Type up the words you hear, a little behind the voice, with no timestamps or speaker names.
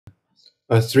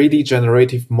a 3D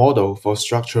generative model for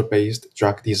structure-based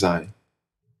drug design.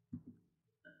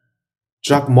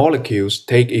 Drug molecules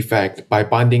take effect by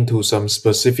binding to some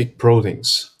specific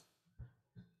proteins.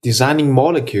 Designing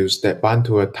molecules that bind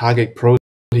to a target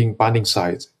protein binding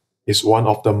site is one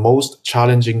of the most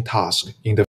challenging tasks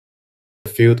in the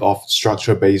field of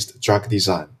structure-based drug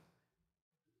design.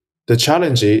 The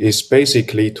challenge is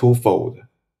basically twofold: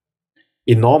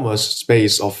 enormous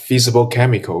space of feasible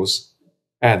chemicals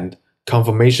and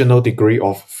conformational degree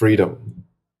of freedom.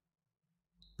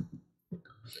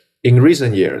 In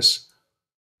recent years,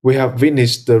 we have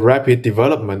witnessed the rapid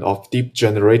development of deep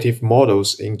generative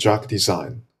models in drug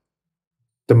design.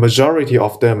 The majority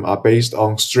of them are based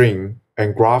on string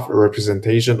and graph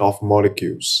representation of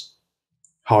molecules.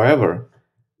 However,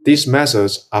 these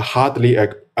methods are hardly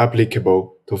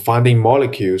applicable to finding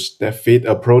molecules that fit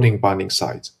a protein binding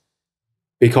site,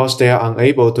 because they are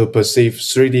unable to perceive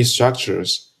 3D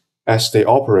structures as they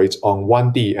operate on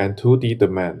 1D and 2D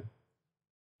domain.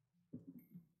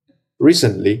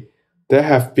 Recently, there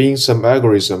have been some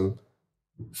algorithms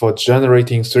for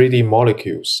generating 3D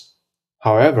molecules.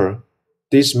 However,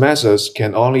 these methods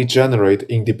can only generate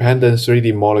independent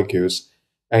 3D molecules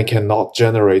and cannot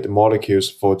generate molecules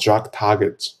for drug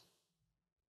targets.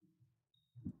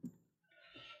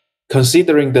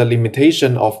 Considering the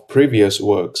limitation of previous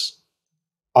works,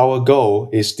 our goal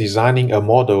is designing a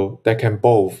model that can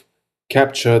both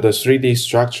capture the 3D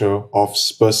structure of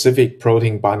specific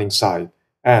protein binding site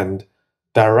and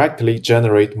directly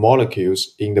generate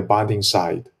molecules in the binding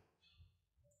site.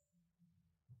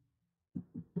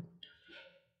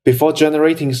 Before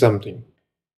generating something,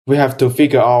 we have to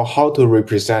figure out how to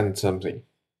represent something.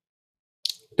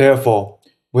 Therefore,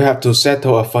 we have to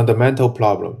settle a fundamental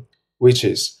problem, which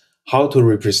is how to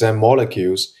represent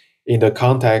molecules in the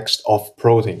context of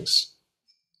proteins.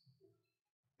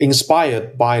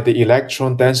 Inspired by the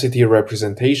electron density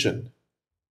representation,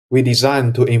 we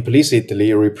designed to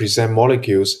implicitly represent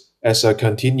molecules as a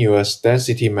continuous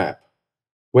density map,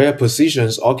 where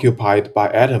positions occupied by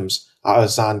atoms are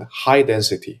assigned high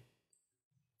density.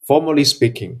 Formally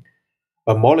speaking,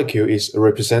 a molecule is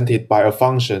represented by a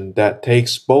function that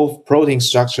takes both protein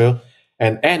structure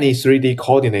and any 3D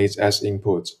coordinates as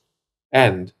input,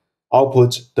 and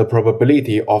outputs the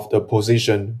probability of the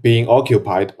position being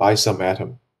occupied by some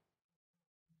atom.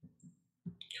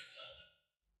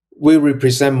 We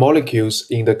represent molecules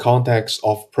in the context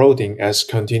of protein as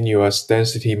continuous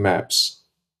density maps.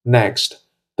 Next,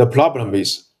 the problem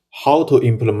is how to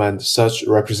implement such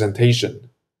representation.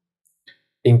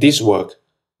 In this work,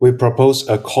 we propose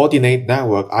a coordinate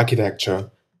network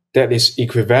architecture that is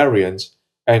equivariant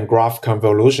and graph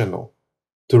convolutional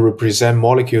to represent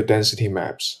molecule density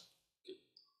maps.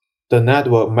 The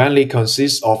network mainly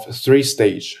consists of 3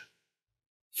 stages.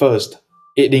 First,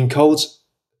 it encodes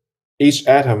each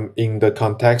atom in the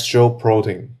contextual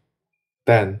protein.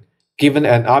 Then, given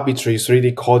an arbitrary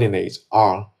 3D coordinate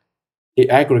R, it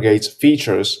aggregates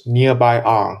features nearby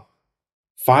R.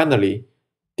 Finally,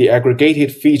 the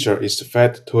aggregated feature is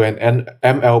fed to an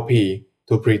MLP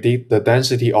to predict the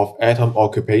density of atom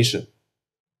occupation.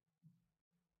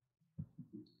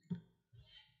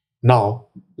 Now,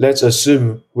 let's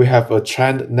assume we have a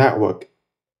trained network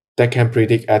that can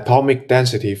predict atomic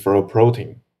density for a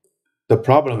protein. The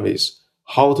problem is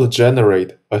how to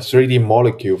generate a 3D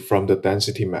molecule from the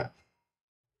density map.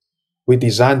 We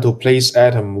designed to place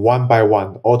atoms one by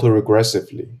one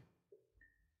autoregressively.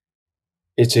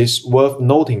 It is worth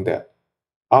noting that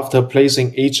after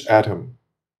placing each atom,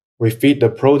 we feed the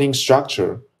protein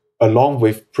structure along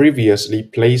with previously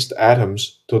placed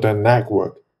atoms to the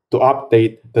network to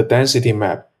update the density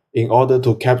map in order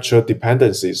to capture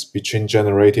dependencies between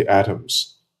generated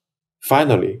atoms.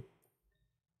 Finally,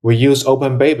 we use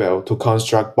Open Babel to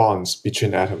construct bonds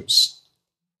between atoms.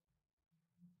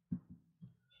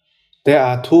 There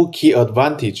are 2 key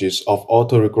advantages of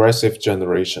autoregressive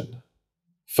generation.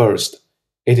 First,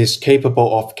 it is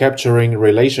capable of capturing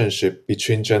relationship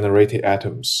between generated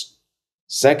atoms.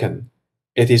 Second,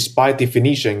 it is by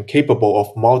definition capable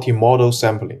of multimodal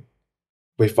sampling,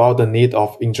 without the need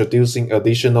of introducing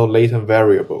additional latent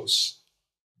variables.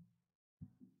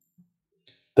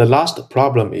 The last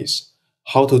problem is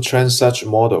how to train such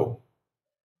model.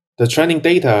 The training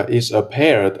data is a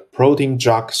paired protein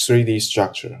drug 3D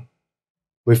structure.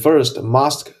 We first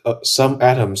mask some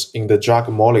atoms in the drug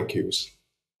molecules.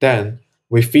 Then,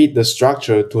 we feed the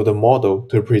structure to the model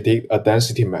to predict a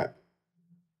density map.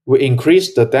 We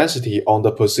increase the density on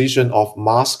the position of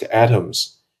masked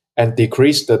atoms and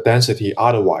decrease the density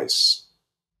otherwise.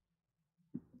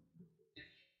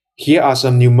 Here are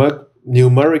some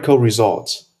numerical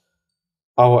results.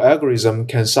 Our algorithm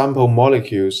can sample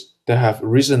molecules that have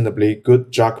reasonably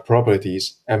good drug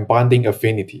properties and binding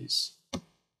affinities.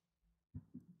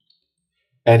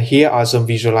 And here are some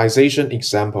visualization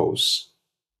examples.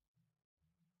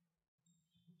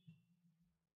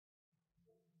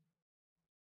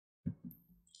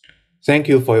 Thank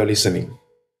you for your listening.